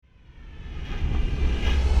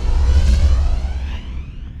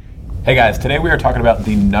Hey guys, today we are talking about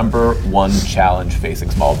the number one challenge facing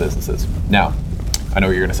small businesses. Now, I know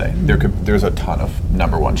what you're going to say. There's a ton of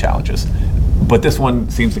number one challenges, but this one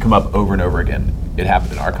seems to come up over and over again. It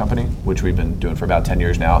happened in our company, which we've been doing for about 10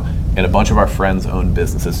 years now, and a bunch of our friends own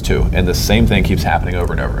businesses too, and the same thing keeps happening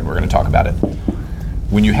over and over, and we're going to talk about it.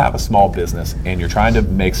 When you have a small business and you're trying to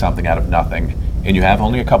make something out of nothing, and you have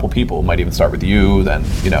only a couple people, might even start with you, then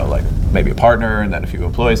like maybe a partner, and then a few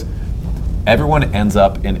employees, everyone ends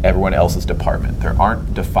up in everyone else's department. There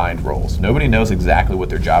aren't defined roles. Nobody knows exactly what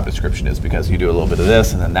their job description is because you do a little bit of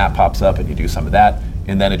this and then that pops up and you do some of that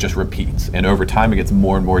and then it just repeats. And over time it gets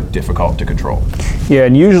more and more difficult to control. Yeah,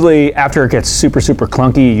 and usually after it gets super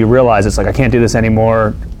cluunky, you realize it's like, I can't do this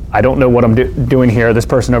anymore. I don't know what I'm doing here. This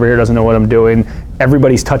person over here doesn't know what I'm doing.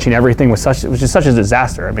 Everybody's touching everything, which is such a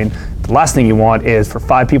disaster. I mean, the last thing you want is for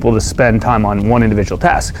 5 people to spend time on one individual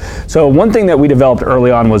task. So one thing that we developed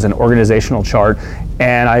early on was an organizational chart,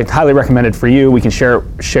 and I highly recommend it for you. We can share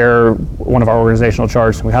one of our organizational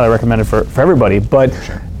charts, and we highly recommend it for everybody. But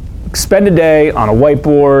sure. Spend a day on a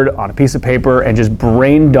whiteboard, on a piece of paper, and just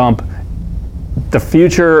brain dump the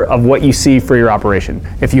future of what you see for your operation.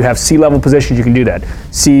 If you have C-level positions, you can do that.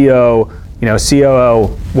 CEO, COO,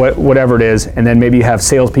 whatever it is, and then maybe you have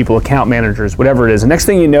salespeople, account managers, whatever it is. The next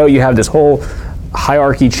thing you know, you have this whole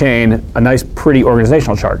hierarchy chain, a nice, pretty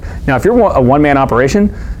organizational chart. Now, if you're a one-man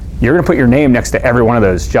operation, you're going to put your name next to every one of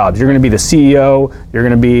those jobs. You're going to be the CEO, you're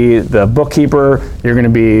going to be the bookkeeper, you're going to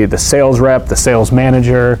be the sales rep, the sales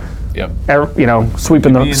manager. Yep.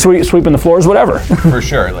 Sweeping the floors, whatever. For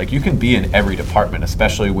sure. Like, you can be in every department,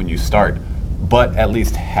 especially when you start, but at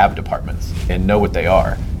least have departments and know what they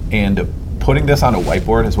are. And putting this on a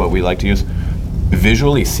whiteboard is what we like to use.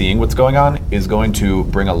 Visually seeing what's going on is going to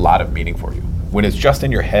bring a lot of meaning for you. When it's just in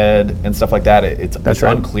your head and stuff like that, it's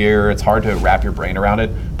right. Unclear. It's hard to wrap your brain around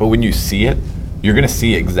it. But when you see it, you're going to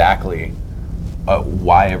see exactly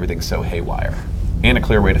why everything's so haywire. And a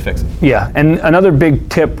clear way to fix it. Yeah, and another big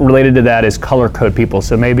tip related to that is color code people.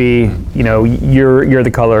 So maybe you're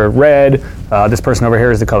the color red. This person over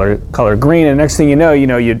here is the color green. And next thing you know,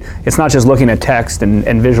 it's not just looking at text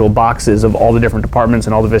and visual boxes of all the different departments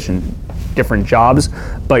and all the different jobs,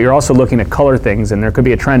 but you're also looking at color things. And there could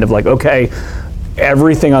be a trend of like, okay,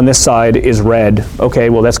 everything on this side is red. Okay,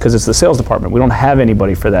 well that's because it's the sales department. We don't have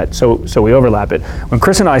anybody for that, so we overlap it. When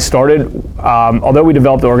Chris and I started, although we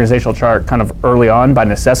developed the organizational chart kind of early on by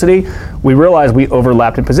necessity, we realized we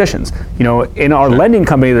overlapped in positions. In our lending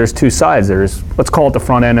company, there's 2 sides. There's, let's call it the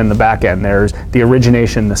front end and the back end. There's the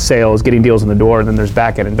origination, the sales, getting deals in the door, and then there's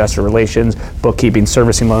back end, investor relations, bookkeeping,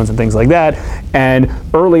 servicing loans, and things like that. And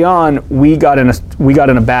early on, we got in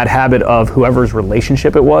a bad habit of whoever's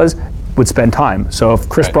relationship it was would spend time. So if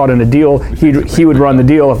Chris brought in a deal, he would run the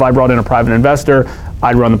deal. If I brought in a private investor,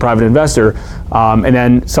 I'd run the private investor. And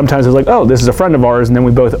then sometimes it was like, oh, this is a friend of ours, and then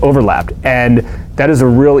we both overlapped. And that is a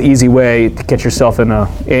real easy way to get yourself in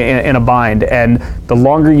a bind. And the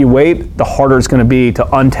longer you wait, the harder it's going to be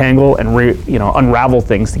to untangle and unravel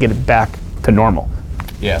things to get it back to normal.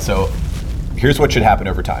 Yeah, so here's what should happen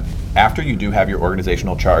over time. After you do have your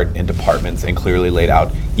organizational chart and departments and clearly laid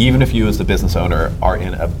out, even if you as the business owner are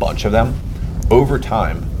in a bunch of them, over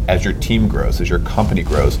time, as your team grows, as your company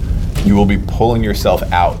grows, you will be pulling yourself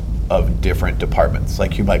out of different departments.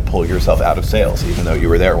 Like, you might pull yourself out of sales, even though you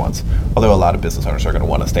were there once. Although a lot of business owners are going to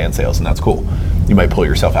want to stay in sales, and that's cool. You might pull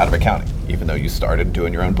yourself out of accounting, even though you started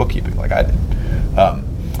doing your own bookkeeping like I did.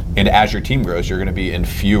 And as your team grows, you're going to be in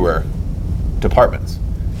fewer departments.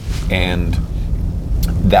 And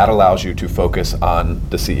that allows you to focus on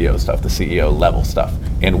the CEO stuff, the CEO level stuff,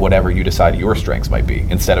 and whatever you decide your strengths might be,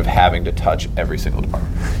 instead of having to touch every single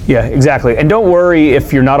department. Yeah, exactly. And don't worry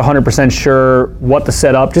if you're not 100% sure what to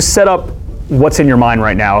set up. Just set up what's in your mind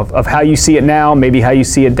right now of how you see it now, maybe how you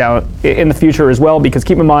see it down in the future as well, because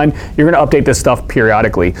keep in mind, you're going to update this stuff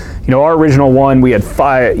periodically. Our original one, we had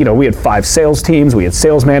 5 sales teams, we had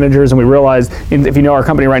sales managers, and we realized, if you know our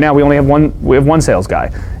company right now, we only have one sales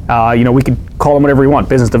guy. We could call them whatever you want,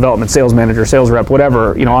 business development, sales manager, sales rep,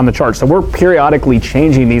 whatever, on the chart. So we're periodically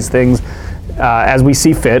changing these things as we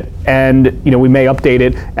see fit, and we may update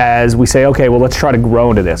it as we say, okay, well, let's try to grow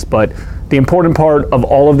into this. But the important part of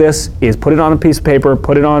all of this is put it on a piece of paper,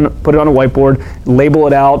 put it on a whiteboard, label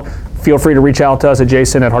it out. Feel free to reach out to us at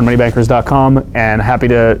jason@hardmoneybankers.com, and happy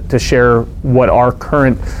to share what our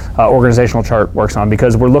current organizational chart works on,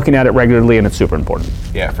 because we're looking at it regularly and it's super important.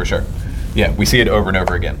 Yeah, for sure. Yeah, we see it over and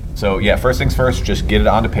over again. So yeah, first things first, just get it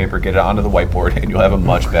onto paper, get it onto the whiteboard, and you'll have a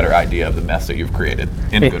much better idea of the mess that you've created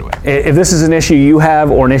in a good way. If this is an issue you have,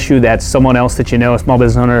 or an issue that someone else that a small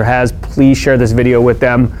business owner has, please share this video with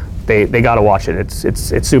them. they got to watch it.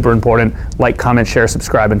 It's super important. Like, comment, share,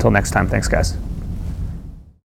 subscribe. Until next time, thanks guys.